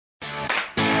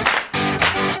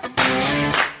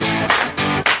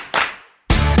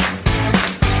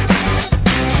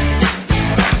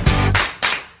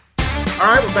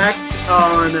Welcome back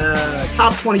on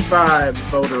Top 25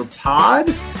 Voter Pod.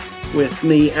 With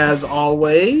me, as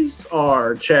always,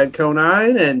 are Chad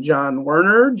Conine and John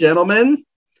Werner. Gentlemen,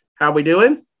 how we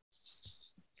doing?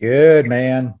 Good,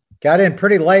 man. Got in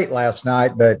pretty late last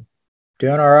night, but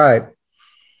doing all right.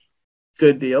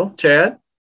 Good deal. Chad?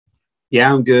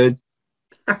 Yeah, I'm good.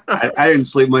 I didn't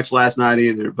sleep much last night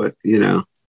either, but,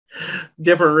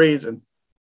 Different reason.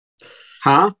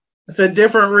 Huh? It's a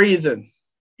different reason.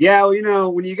 Yeah,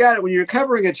 well, when you're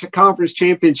covering a conference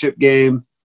championship game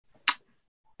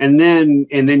and then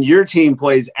your team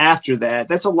plays after that,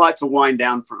 that's a lot to wind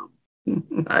down from.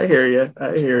 I hear you.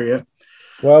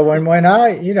 Well, when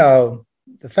I,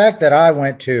 the fact that I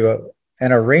went to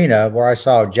an arena where I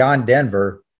saw John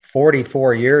Denver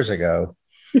 44 years ago,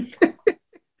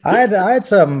 I had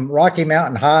some Rocky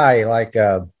Mountain High, like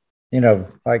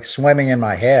swimming in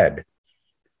my head.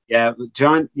 Yeah, but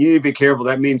John, you need to be careful.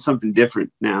 That means something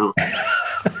different now.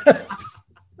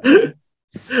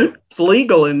 It's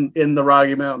legal in the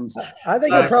Rocky Mountains. I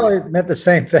think it probably meant the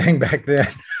same thing back then.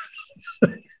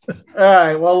 All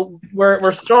right. Well,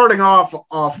 we're starting off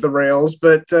the rails,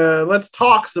 but let's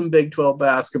talk some Big 12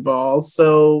 basketball.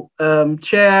 So,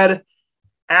 Chad,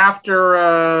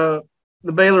 after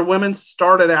the Baylor women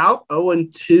started out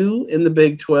 0-2 in the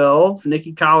Big 12,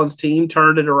 Nikki Collins' team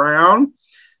turned it around.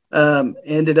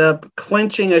 Ended up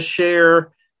clinching a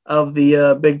share of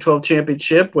the Big 12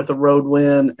 championship with a road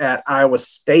win at Iowa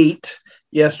State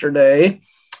yesterday,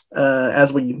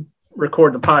 as we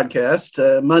record the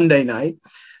podcast Monday night.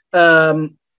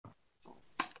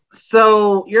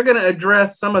 So you're going to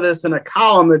address some of this in a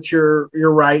column that you're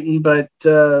writing, but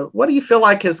what do you feel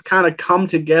like has kind of come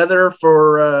together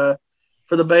for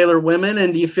the Baylor women?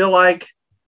 And do you feel like,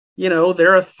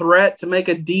 they're a threat to make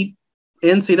a deep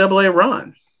NCAA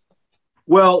run?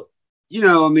 Well,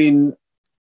 NaLyssa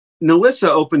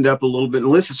opened up a little bit.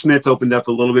 NaLyssa Smith opened up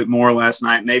a little bit more last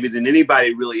night, maybe than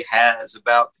anybody really has,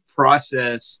 about the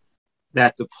process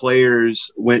that the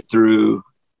players went through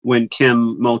when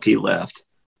Kim Mulkey left.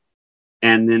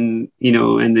 And then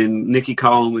Nikki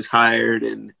Collins was hired.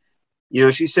 And,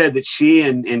 she said that she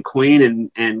and Queen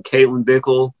and Caitlin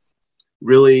Bickle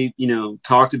really,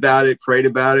 talked about it, prayed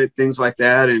about it, things like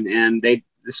that. And they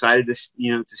decided to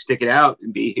stick it out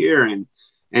and be here.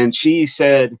 And she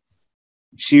said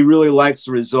she really likes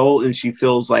the result and she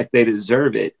feels like they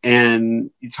deserve it. And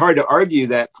it's hard to argue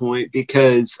that point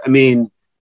because,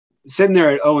 sitting there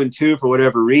at 0-2 for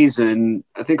whatever reason,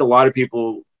 I think a lot of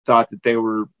people thought that they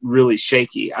were really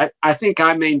shaky. I think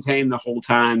I maintained the whole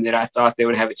time that I thought they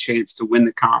would have a chance to win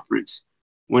the conference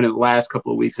when the last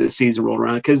couple of weeks of the season rolled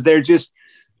around because they're just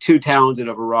too talented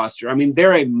of a roster.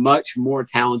 They're a much more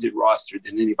talented roster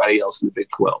than anybody else in the Big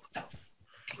 12.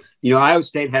 Iowa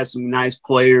State has some nice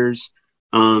players,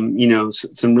 some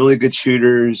really good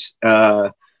shooters.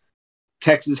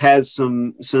 Texas has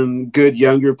some good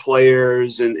younger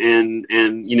players and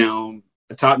a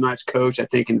top-notch coach, I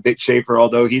think, in Vic Schaefer,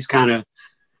 although he's kind of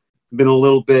been a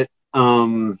little bit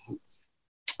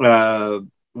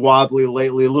wobbly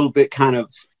lately, a little bit kind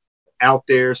of out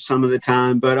there some of the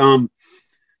time. But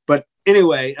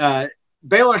anyway,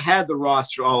 Baylor had the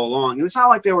roster all along. And it's not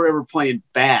like they were ever playing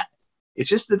bad. It's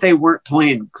just that they weren't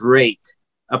playing great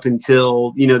up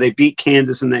until, they beat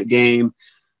Kansas in that game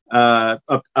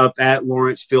up at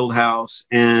Lawrence Fieldhouse.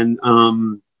 And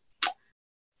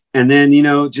then,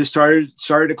 just started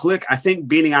to click. I think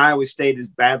beating Iowa State as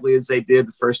badly as they did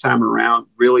the first time around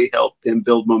really helped them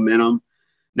build momentum.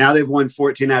 Now they've won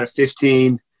 14 out of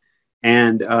 15.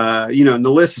 And,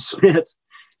 NaLyssa Smith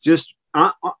just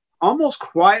almost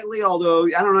quietly, although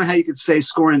I don't know how you could say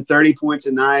scoring 30 points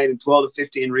a night and 12 to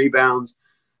 15 rebounds.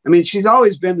 She's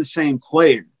always been the same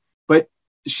player, but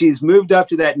she's moved up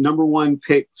to that number one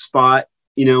pick spot,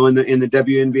 in the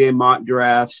WNBA mock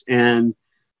drafts. And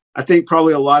I think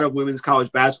probably a lot of women's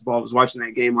college basketball was watching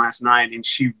that game last night, and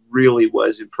she really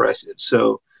was impressive.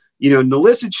 So,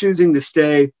 NaLyssa choosing to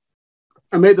stay,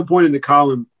 I made the point in the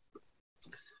column,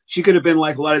 she could have been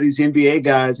like a lot of these NBA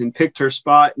guys and picked her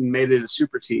spot and made it a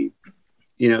super team,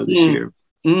 this year.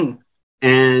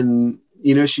 And,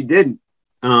 she didn't.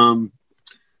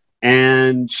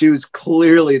 And she was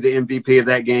clearly the MVP of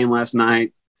that game last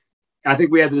night. I think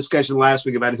we had the discussion last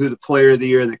week about who the player of the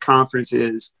year in the conference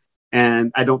is.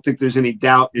 And I don't think there's any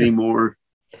doubt anymore.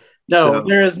 No,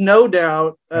 there is no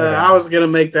doubt. I was going to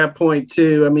make that point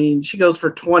too. She goes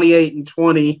for 28 and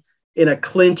 20 in a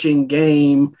clinching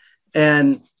game.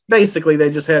 And basically they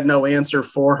just had no answer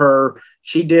for her.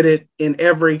 She did it in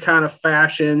every kind of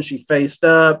fashion. She faced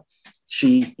up.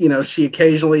 She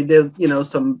occasionally did,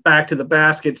 some back to the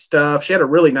basket stuff. She had a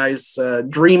really nice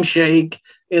dream shake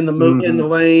in the in the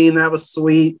lane. That was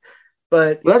sweet.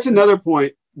 But that's another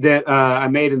point that I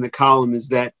made in the column is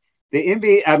that the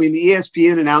NBA, the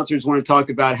ESPN announcers want to talk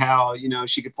about how,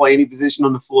 she could play any position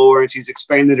on the floor and she's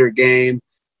expanded her game.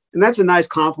 And that's a nice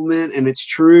compliment. And it's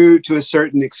true to a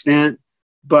certain extent.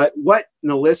 But what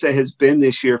NaLyssa has been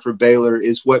this year for Baylor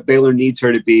is what Baylor needs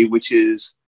her to be, which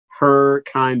is her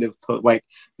kind of like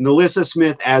NaLyssa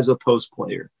Smith as a post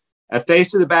player, a face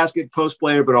to the basket post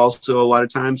player, but also a lot of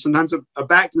times, sometimes a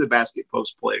back to the basket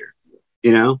post player,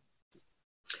 You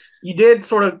did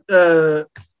sort of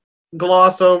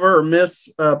gloss over or miss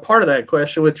part of that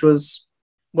question, which was,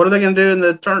 what are they going to do in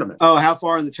the tournament? Oh, how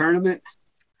far in the tournament?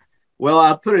 Well,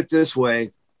 I'll put it this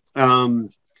way.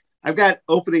 I've got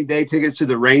opening day tickets to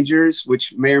the Rangers,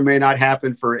 which may or may not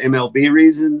happen for MLB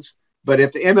reasons. But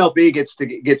if the MLB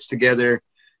gets together,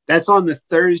 that's on the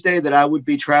Thursday that I would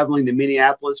be traveling to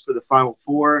Minneapolis for the Final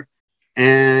Four.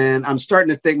 And I'm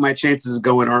starting to think my chances of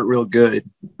going aren't real good.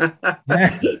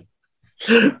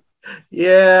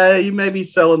 Yeah, you may be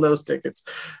selling those tickets.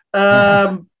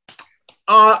 Let's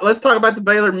talk about the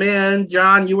Baylor men.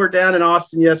 John, you were down in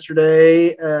Austin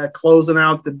yesterday, closing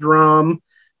out the drum.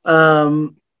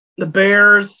 The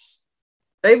Bears,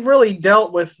 they've really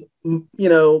dealt with,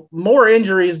 more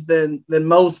injuries than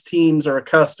most teams are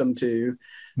accustomed to.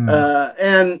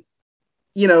 And,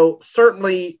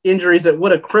 certainly injuries that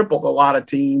would have crippled a lot of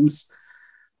teams.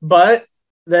 But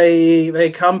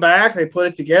they come back, they put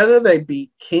it together. They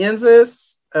beat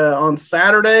Kansas on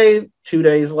Saturday. 2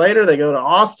 days later, they go to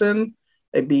Austin.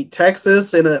 They beat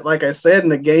Texas like I said,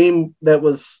 in a game that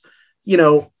was,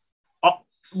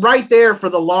 right there for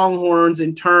the Longhorns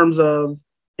in terms of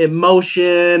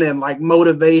emotion and like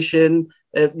motivation.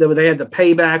 They had the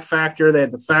payback factor. They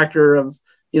had the factor of,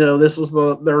 this was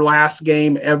their last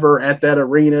game ever at that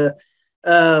arena.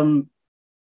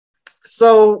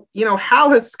 So,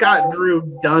 how has Scott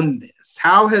Drew done this?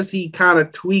 How has he kind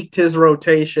of tweaked his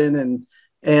rotation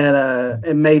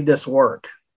and made this work?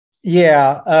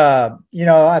 Yeah.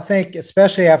 I think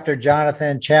especially after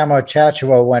Jonathan Chamo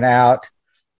Chachua went out,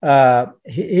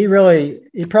 he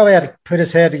probably had to put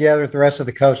his head together with the rest of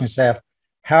the coaching staff.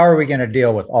 How are we going to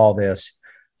deal with all this?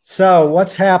 So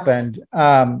what's happened?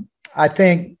 I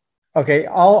think,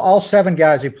 all 7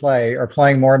 guys who play are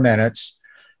playing more minutes.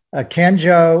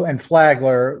 Kenjo and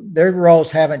Flagler, their roles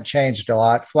haven't changed a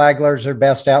lot. Flagler's their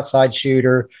best outside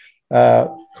shooter.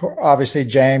 Obviously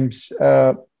James,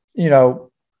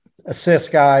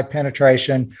 assist guy,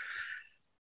 penetration.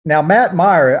 Now, Matt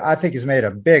Meyer, I think, has made a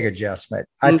big adjustment.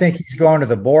 I think he's going to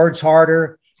the boards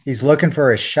harder. He's looking for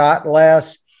his shot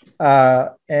less.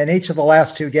 And each of the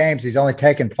last 2 games, he's only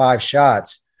taken 5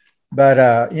 shots.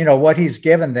 But, what he's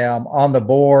given them on the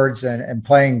boards and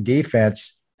playing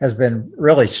defense has been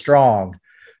really strong.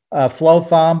 Flo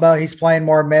Thamba, he's playing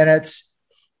more minutes.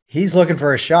 He's looking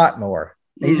for a shot more.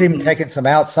 He's even taking some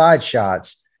outside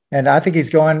shots. And I think he's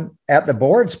going at the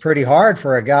boards pretty hard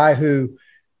for a guy who,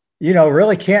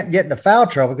 really can't get into foul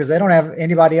trouble because they don't have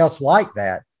anybody else like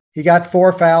that. He got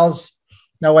 4 fouls.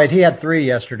 No, wait, he had 3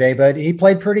 yesterday, but he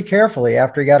played pretty carefully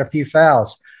after he got a few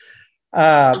fouls.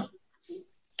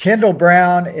 Kendall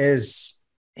Brown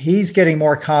he's getting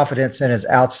more confidence in his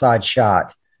outside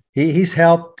shot. He's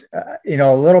helped, a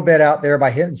little bit out there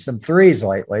by hitting some threes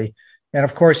lately. And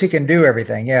of course he can do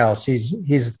everything else.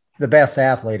 He's the best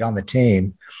athlete on the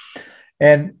team.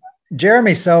 And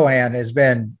Jeremy Sohan has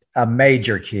been a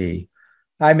major key.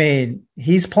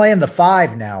 He's playing the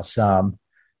 5 now some,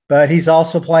 but he's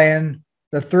also playing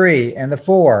the 3 and the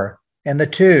 4 and the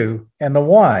 2 and the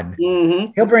 1.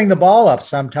 He'll bring the ball up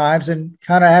sometimes and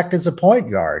kind of act as a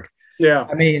point guard. Yeah.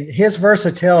 His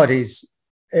versatility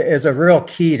is a real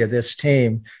key to this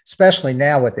team, especially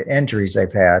now with the injuries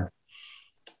they've had.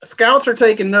 Scouts are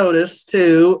taking notice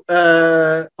too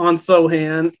on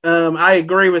Sohan. I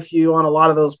agree with you on a lot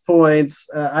of those points.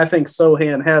 I think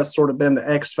Sohan has sort of been the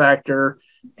X factor,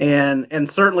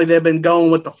 and certainly they've been going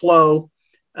with the flow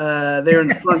there in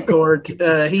the front court.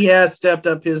 He has stepped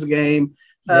up his game.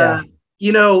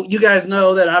 You guys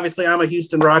know that obviously I'm a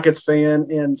Houston Rockets fan,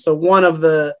 and so one of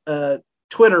the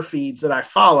Twitter feeds that I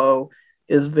follow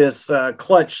is this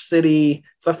Clutch City.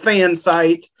 It's a fan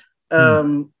site.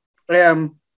 And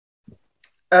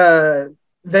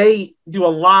they do a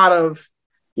lot of,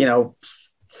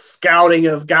 scouting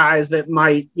of guys that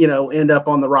might, end up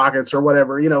on the Rockets or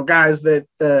whatever, guys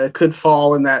that could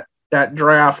fall in that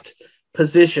draft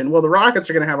position. Well, the Rockets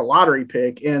are going to have a lottery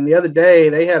pick. And the other day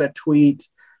they had a tweet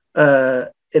and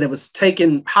it was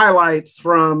taking highlights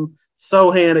from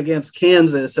Sohan against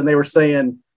Kansas. And they were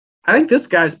saying, I think this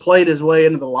guy's played his way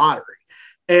into the lottery,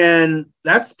 and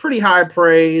that's pretty high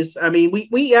praise. I mean,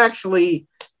 we actually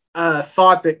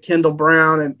thought that Kendall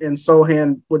Brown and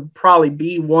Sohan would probably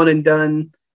be one and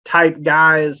done type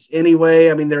guys anyway.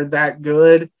 I mean, they're that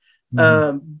good.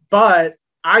 But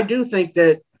I do think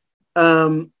that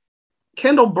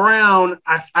Kendall Brown,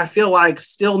 I feel like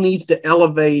still needs to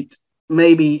elevate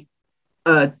maybe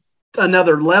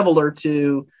another level or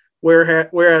two,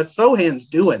 whereas Sohan's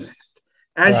doing it.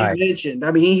 As right. You mentioned,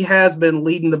 I mean, he has been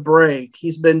leading the break.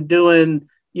 He's been doing,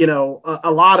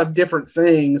 a lot of different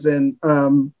things, and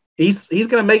he's going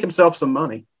to make himself some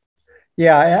money.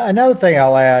 Yeah. Another thing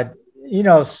I'll add,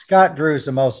 Scott Drew's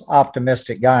the most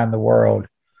optimistic guy in the world.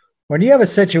 When you have a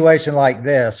situation like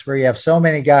this, where you have so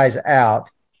many guys out,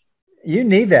 you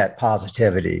need that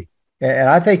positivity. And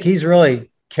I think he's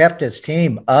really kept his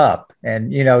team up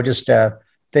and, just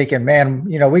thinking, man,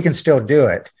 we can still do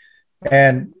it.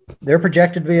 And they're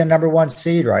projected to be a number 1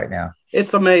 seed right now.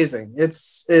 It's amazing.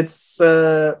 It's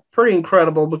pretty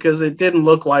incredible, because it didn't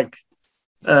look like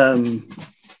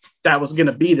that was going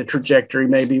to be the trajectory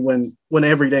maybe when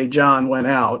Everyday John went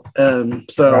out.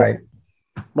 So right.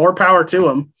 More power to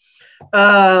him.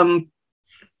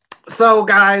 So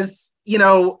guys,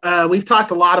 we've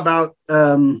talked a lot about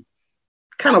kind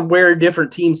of where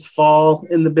different teams fall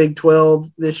in the Big 12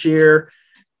 this year.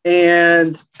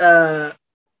 And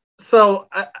so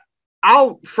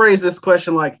I'll phrase this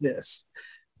question like this.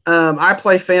 I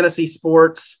play fantasy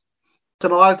sports.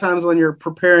 And a lot of times when you're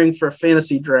preparing for a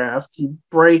fantasy draft, you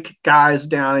break guys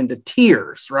down into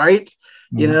tiers, right?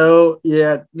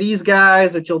 Mm-hmm. These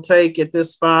guys that you'll take at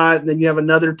this spot, and then you have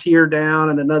another tier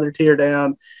down and another tier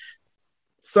down.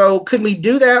 So could we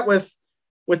do that with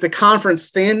the conference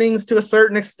standings to a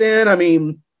certain extent? I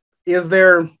mean, are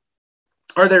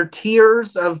there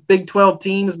tiers of Big 12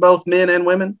 teams, both men and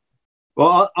women?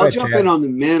 Well, I'll jump in on the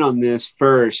men on this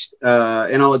first,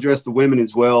 and I'll address the women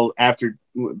as well after.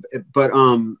 But,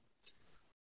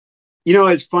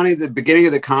 it's funny, the beginning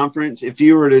of the conference, if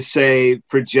you were to say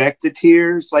project the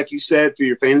tiers, like you said, for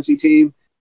your fantasy team,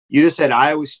 you just said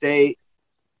Iowa State,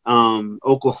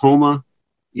 Oklahoma,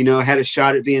 had a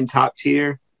shot at being top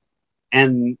tier.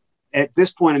 And at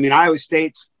this point, I mean, Iowa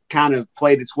State's kind of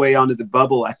played its way onto the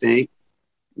bubble, I think.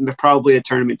 Probably a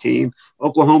tournament team.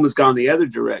 Oklahoma's gone the other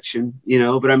direction,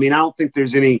 but I mean, I don't think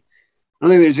there's any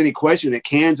question that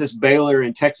Kansas, Baylor,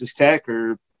 and Texas Tech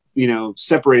are,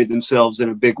 separated themselves in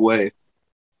a big way.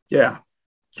 Yeah.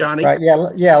 Johnny? Right.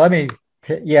 Yeah.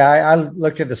 I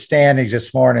looked at the standings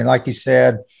this morning. Like you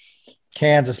said,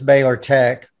 Kansas, Baylor,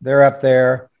 Tech, they're up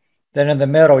there. Then in the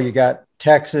middle, you got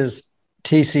Texas,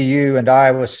 TCU, and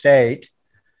Iowa State.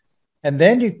 And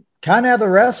then you kind of have the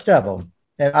rest of them.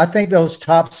 And I think those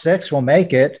top 6 will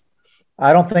make it.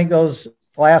 I don't think those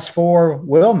last 4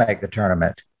 will make the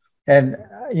tournament. And,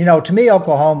 to me,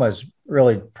 Oklahoma's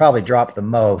really probably dropped the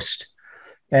most.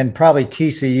 And probably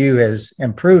TCU has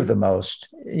improved the most,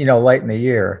 late in the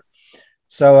year.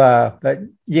 So, but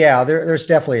yeah, there's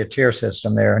definitely a tier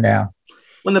system there now.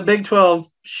 When the Big 12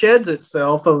 sheds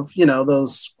itself of,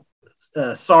 those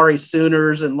sorry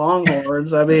Sooners and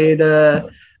Longhorns, I mean,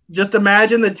 just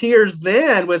imagine the tiers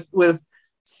then with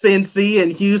Cincy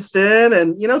and Houston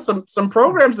and, some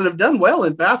programs that have done well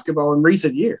in basketball in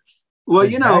recent years. Well,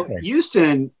 exactly.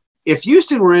 If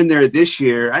Houston were in there this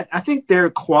year, I think their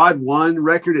quad 1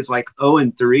 record is like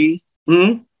 0-3.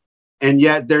 Mm-hmm. And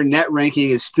yet their net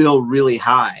ranking is still really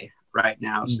high right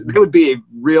now. So they would be a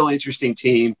real interesting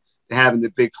team to have in the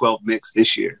Big 12 mix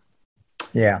this year.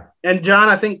 Yeah. And John,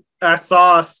 I think I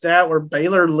saw a stat where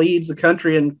Baylor leads the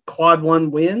country in quad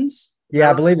 1 wins. Yeah,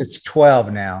 I believe it's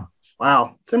 12 now.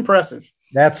 Wow. It's impressive.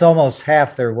 That's almost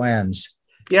half their wins.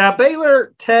 Yeah.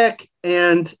 Baylor, Tech,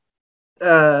 and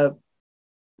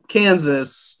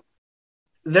Kansas,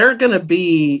 they're going to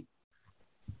be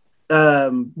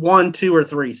 1, 2, or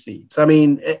 3 seeds. I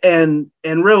mean, and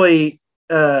really,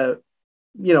 1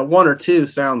 or 2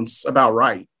 sounds about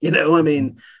right. I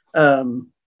mean,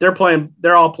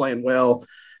 they're all playing well.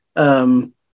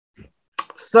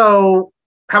 So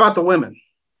how about the women?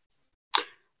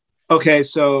 Okay.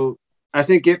 So I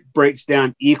think it breaks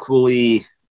down equally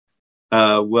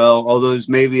well, although there's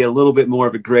maybe a little bit more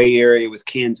of a gray area with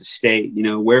Kansas State.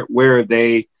 Where are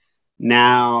they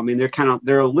now? I mean,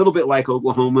 they're a little bit like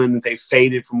Oklahoma, and they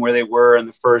faded from where they were in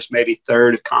the first, maybe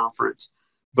third of conference.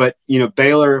 But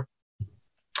Baylor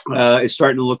is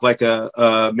starting to look like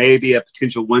maybe a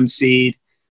potential 1 seed.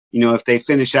 If they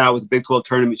finish out with the Big 12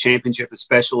 tournament championship,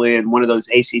 especially, and one of those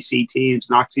ACC teams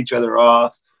knocks each other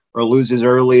off or loses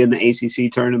early in the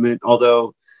ACC tournament,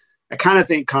 although I kind of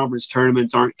think conference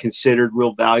tournaments aren't considered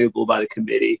real valuable by the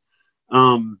committee.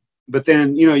 but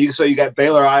then, you got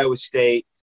Baylor, Iowa State,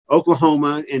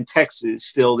 Oklahoma, and Texas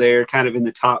still there, kind of in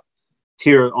the top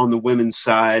tier on the women's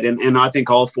side. And I think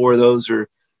all four of those are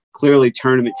clearly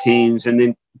tournament teams. And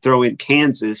then throw in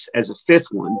Kansas as a fifth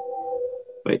one.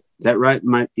 Wait, is that right?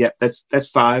 That's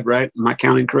five, right? Am I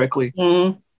counting correctly?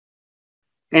 Mm-hmm.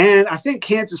 And I think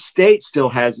Kansas State still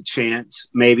has a chance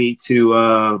maybe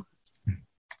to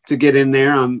get in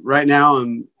there. Right now,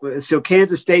 so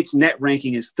Kansas State's net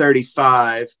ranking is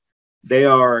 35. They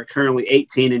are currently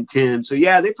 18-10. So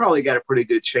yeah, they probably got a pretty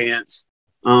good chance.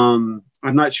 I'm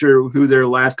not sure who their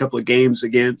last couple of games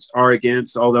are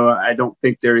against, although I don't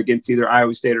think they're against either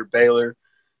Iowa State or Baylor.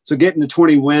 So getting to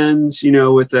 20 wins,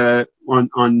 with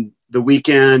on the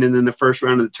weekend and then the first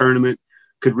round of the tournament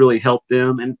could really help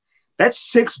them. And that's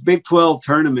 6 Big 12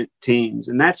 tournament teams,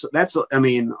 and that's a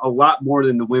lot more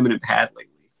than the women have had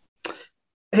lately.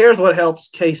 Here's what helps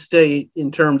K-State in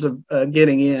terms of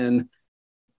getting in.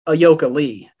 Ayoka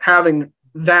Lee, having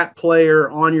that player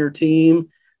on your team.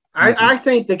 I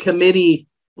think the committee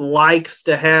likes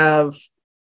to have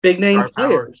big name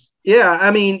players.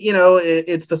 Yeah,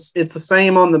 it's the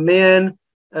same on the men.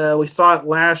 We saw it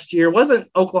last year. Wasn't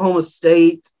Oklahoma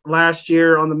State last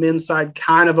year on the men's side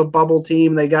kind of a bubble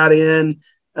team? They got in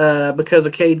because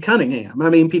of Cade Cunningham.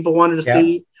 People wanted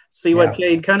to see what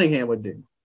Cade Cunningham would do.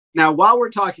 Now, while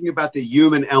we're talking about the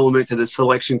human element to the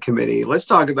selection committee, let's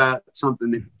talk about something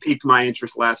that piqued my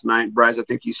interest last night. Bryce, I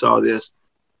think you saw this.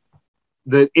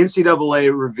 The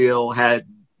NCAA reveal had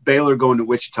Baylor going to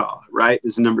Wichita, right,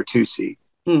 as the number 2 seed.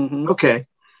 Mm-hmm. Okay.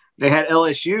 They had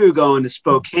LSU going to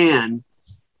Spokane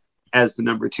as the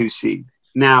number 2 seed.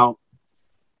 Now,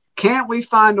 can't we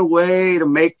find a way to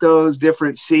make those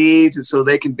different seeds and so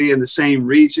they can be in the same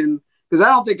region? Because I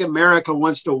don't think America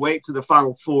wants to wait to the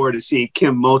Final Four to see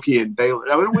Kim Mulkey and Baylor.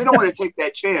 We don't want to take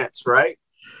that chance, right?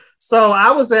 So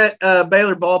I was at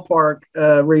Baylor Ballpark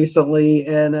recently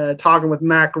and talking with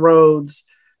Mac Rhodes,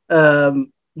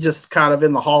 just kind of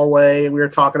in the hallway, and we were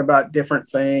talking about different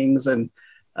things. And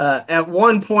at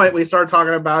one point, we started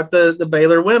talking about the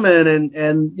Baylor women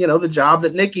and the job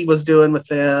that Nikki was doing with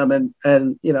them,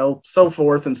 and so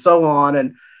forth and so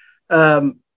on.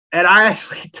 And I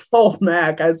actually told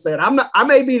Mac, I said, I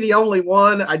may be the only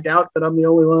one. I doubt that I'm the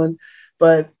only one,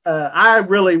 but I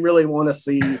really, really want to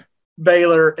see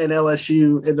Baylor and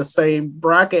LSU in the same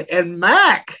bracket. And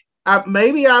Mac,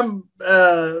 maybe I'm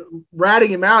ratting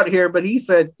him out here, but he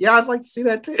said, yeah, I'd like to see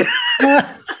that too.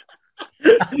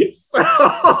 So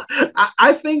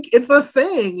I think it's a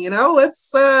thing,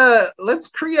 let's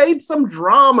create some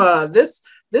drama. This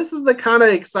is the kind of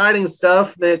exciting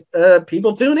stuff that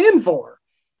people tune in for.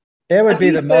 It would be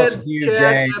the most viewed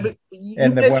game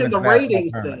in the women's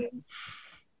basketball tournament.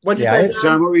 What'd you say,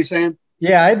 John? What were you saying?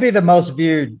 Yeah, it'd be the most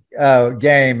viewed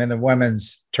game in the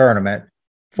women's tournament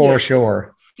for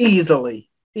sure. Easily.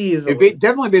 It'd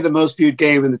definitely be the most viewed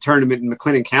game in the tournament in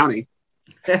McLennan County.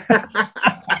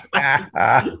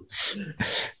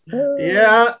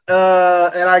 Yeah,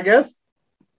 and I guess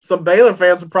some Baylor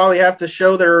fans would probably have to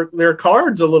show their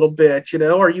cards a little bit.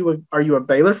 Are you a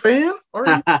Baylor fan or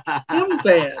are you a Kim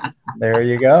fan? There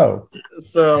you go.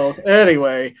 So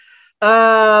anyway,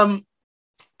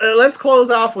 let's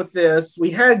close off with this. We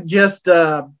had just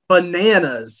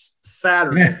bananas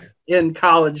Saturday in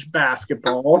college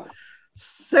basketball.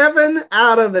 7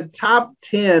 out of the top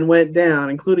 10 went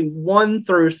down, including 1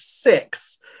 through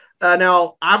 6.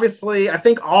 Now, obviously, I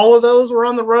think all of those were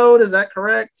on the road. Is that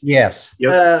correct? Yes.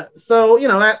 Yep. So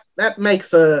that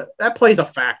plays a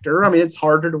factor. It's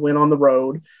harder to win on the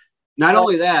road. Not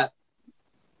only that,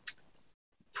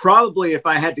 probably if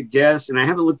I had to guess, and I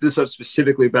haven't looked this up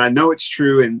specifically, but I know it's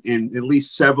true in at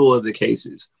least several of the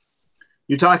cases.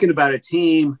 You're talking about a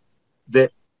team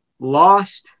that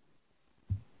lost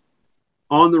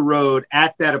on the road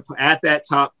at that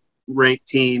top ranked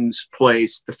team's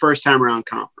place the first time around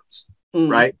conference,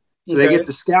 right? So they get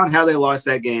to scout how they lost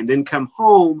that game, then come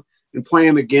home and play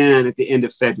them again at the end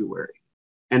of February.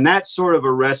 And that's sort of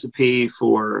a recipe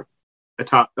for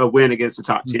a win against the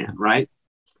top 10, right?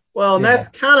 Well, and that's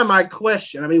kind of my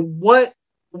question. What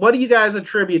do you guys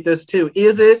attribute this to?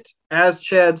 Is it, as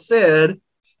Chad said,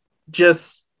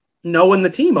 just knowing the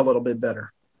team a little bit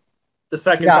better? The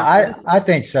second time? I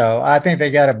think so. I think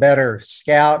they got a better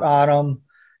scout on them.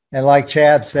 And like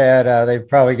Chad said, they've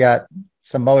probably got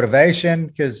some motivation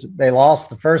because they lost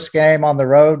the first game on the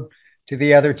road to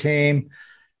the other team.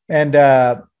 And,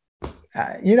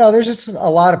 there's just a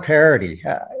lot of parity,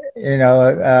 I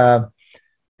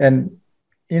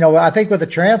think with the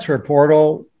transfer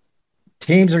portal,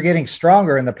 teams are getting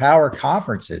stronger in the power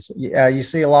conferences. You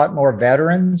see a lot more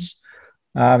veterans.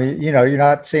 You're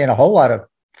not seeing a whole lot of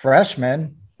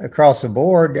freshmen. across the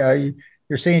board.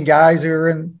 You're seeing guys who are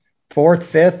in fourth,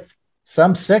 fifth,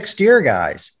 some sixth year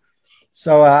guys.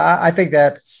 So I think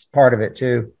that's part of it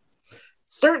too.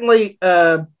 Certainly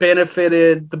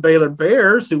benefited the Baylor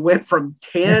Bears, who went from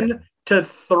 10 to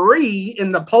 3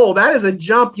 in the poll. That is a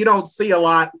jump you don't see a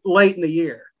lot late in the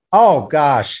year. Oh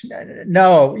gosh,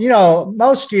 no.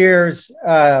 Most years,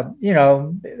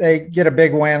 they get a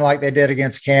big win like they did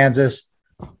against Kansas.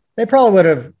 They probably would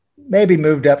have maybe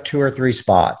moved up 2 or 3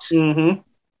 spots. Mm-hmm.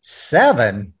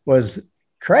 7 was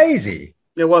crazy.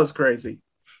 It was crazy.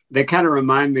 They kind of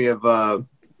remind me of,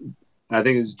 I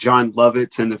think it's John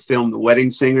Lovitz in the film The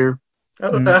Wedding Singer.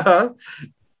 Uh-huh.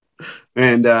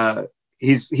 And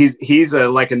he's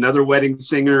like another wedding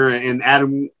singer, and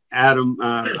Adam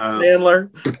Sandler.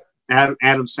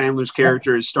 Adam Sandler's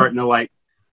character is starting to like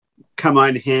come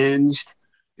unhinged,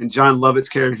 and John Lovett's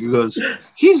character goes,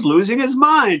 "He's losing his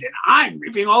mind, and I'm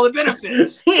reaping all the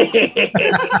benefits."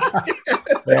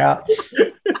 Yeah,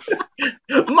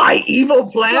 my evil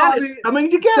plan is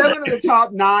coming together. 7 of the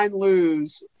top 9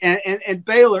 lose, and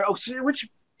Baylor, which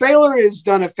Baylor has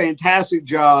done a fantastic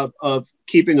job of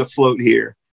keeping afloat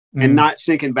here and not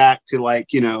sinking back to like,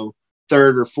 3rd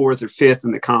or 4th or 5th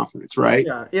in the conference, right?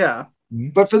 Yeah.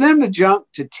 But for them to jump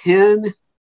to 10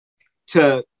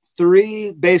 to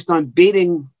 3 based on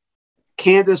beating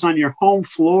Kansas on your home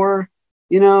floor,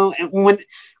 and when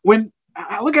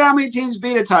look at how many teams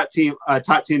beat a top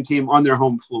 10 team on their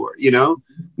home floor,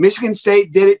 Michigan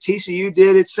State did it, TCU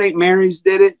did it, St. Mary's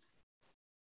did it.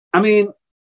 I mean,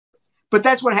 but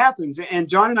that's what happens. And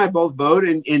John and I both vote,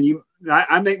 and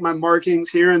I make my markings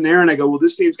here and there, and I go, well,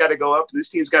 this team's got to go up, and this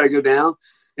team's got to go down.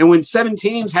 And when 7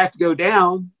 teams have to go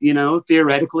down,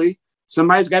 theoretically,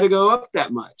 somebody's got to go up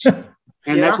that much.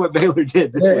 And that's what Baylor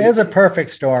did. It is a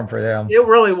perfect storm for them. It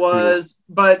really was.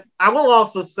 Yeah. But I will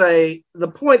also say the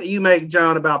point that you make,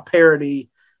 John, about parity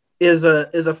is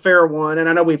a fair one. And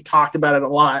I know we've talked about it a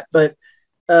lot, but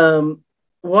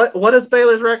what is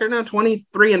Baylor's record now?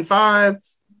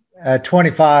 23-5?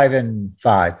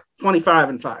 25-5.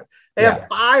 25-5. They have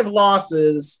 5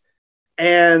 losses,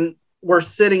 and we're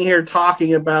sitting here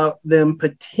talking about them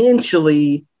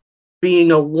potentially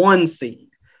being a 1 seed.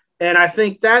 And I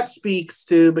think that speaks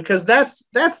to, because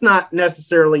that's not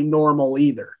necessarily normal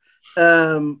either.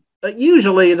 But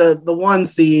usually the 1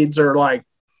 seeds are like,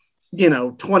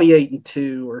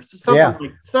 28-2 or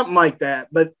something like that.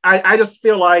 But I just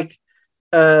feel like,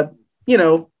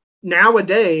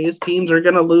 nowadays teams are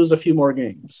going to lose a few more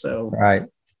games. So, right.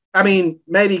 I mean,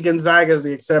 maybe Gonzaga is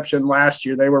the exception. Last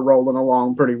year they were rolling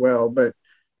along pretty well, but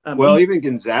even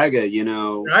Gonzaga,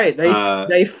 right?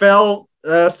 They fell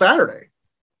Saturday.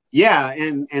 Yeah,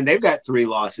 and they've got 3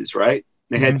 losses, right?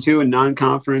 They had 2 in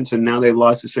non-conference, and now they've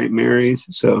lost to St. Mary's.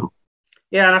 So,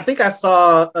 yeah, and I think I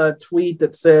saw a tweet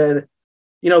that said,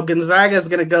 Gonzaga is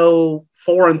going to go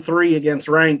 4-3 against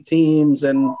ranked teams,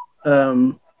 and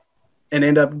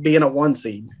end up being a 1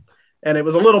 seed. And it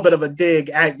was a little bit of a dig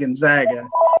at Gonzaga,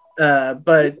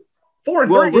 but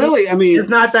 4-3 really, I mean, it's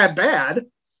not that bad.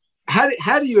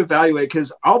 How do you evaluate?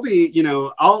 Because I'll be,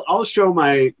 I'll show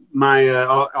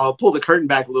I'll pull the curtain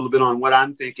back a little bit on what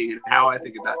I'm thinking and how I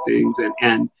think about things,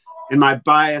 and my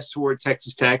bias toward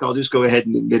Texas Tech. I'll just go ahead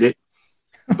and admit it.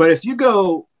 But if you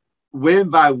go win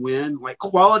by win, like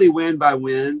quality win by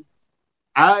win,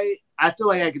 I feel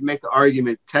like I could make the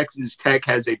argument Texas Tech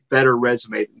has a better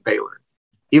resume than Baylor,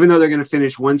 even though they're going to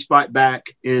finish 1 spot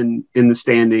back in the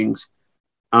standings.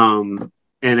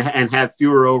 And have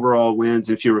fewer overall wins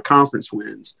and fewer conference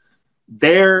wins.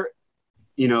 Their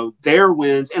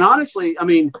wins. And honestly, I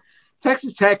mean,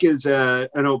 Texas Tech is an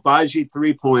Obagi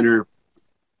 3-pointer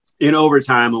in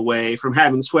overtime away from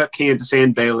having swept Kansas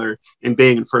and Baylor and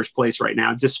being in first place right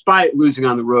now, despite losing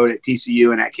on the road at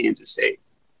TCU and at Kansas State.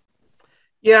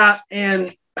 Yeah.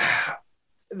 And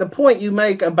the point you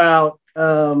make about,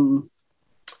 I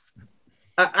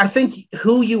think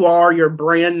who you are, your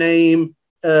brand name,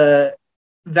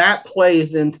 that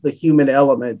plays into the human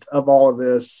element of all of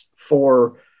this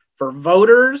for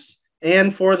voters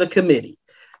and for the committee.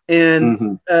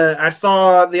 And I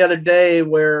saw the other day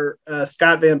where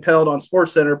Scott Van Pelt on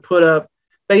SportsCenter put up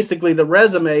basically the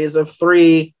resumes of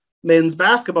 3 men's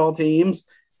basketball teams.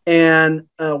 And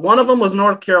one of them was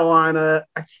North Carolina.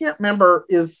 I can't remember.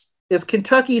 Is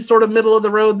Kentucky sort of middle of the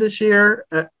road this year?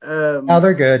 Oh,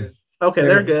 they're good. Okay,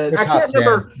 they're good. I can't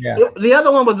remember. Yeah. The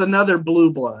other one was another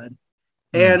blue blood.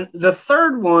 And the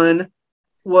third one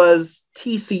was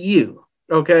TCU.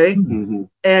 Okay. Mm-hmm.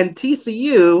 And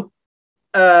TCU,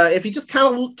 if you just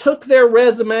kind of took their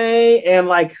resume and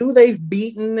like who they've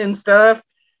beaten and stuff,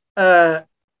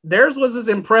 theirs was as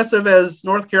impressive as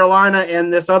North Carolina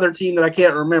and this other team that I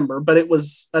can't remember, but it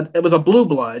was a blue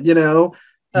blood, you know.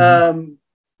 Mm-hmm.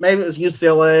 Maybe it was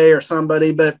UCLA or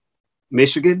somebody, but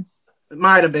Michigan, it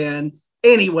might have been.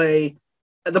 Anyway,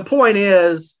 the point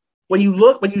is, when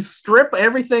you strip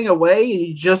everything away and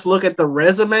you just look at the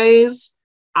resumes,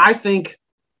 I think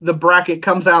the bracket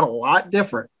comes out a lot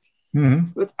different.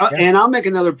 Mm-hmm. And I'll make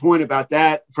another point about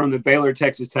that from the Baylor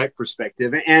Texas Tech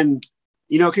perspective. And,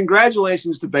 you know,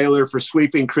 congratulations to Baylor for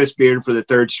sweeping Chris Beard for the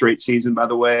third straight season, by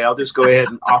the way. I'll just go ahead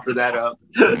and offer that up.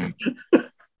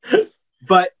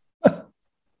 But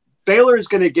Baylor is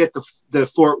going to get the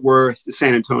Fort Worth, the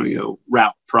San Antonio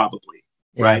route probably,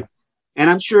 right? And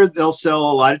I'm sure they'll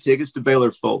sell a lot of tickets to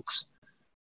Baylor folks.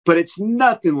 But it's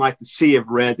nothing like the sea of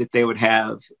red that they would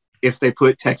have if they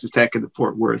put Texas Tech in the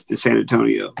Fort Worth to San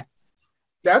Antonio.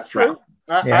 That's true.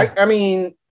 I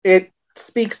mean, it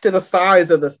speaks to the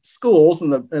size of the schools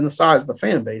and the size of the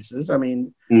fan bases. I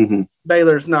mean,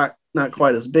 Baylor's not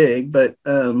quite as big, but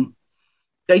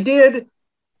they did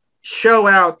show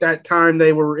out that time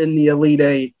they were in the Elite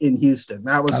Eight in Houston.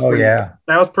 That was that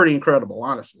was pretty incredible,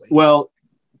 honestly. Well,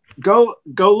 go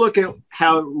look at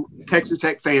how Texas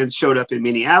Tech fans showed up in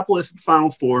Minneapolis in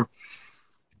Final Four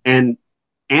and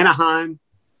Anaheim,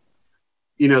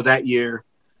 you know, that year,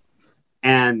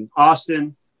 and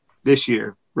Austin this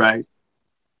year, right?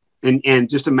 And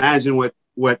just imagine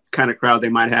what kind of crowd they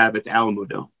might have at the Alamo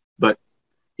Dome. But,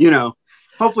 you know,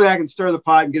 hopefully I can stir the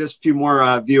pot and get us a few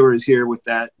more viewers here with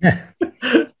that.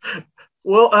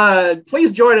 Well,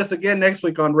 please join us again next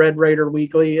week on Red Raider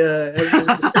Weekly.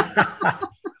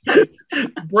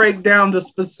 Break down the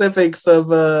specifics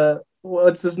of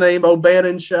what's his name,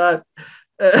 O'Bannon shot.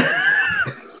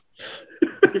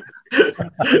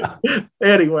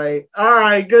 Anyway, all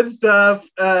right, good stuff.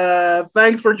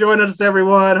 Thanks for joining us,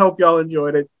 everyone. Hope y'all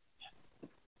enjoyed it.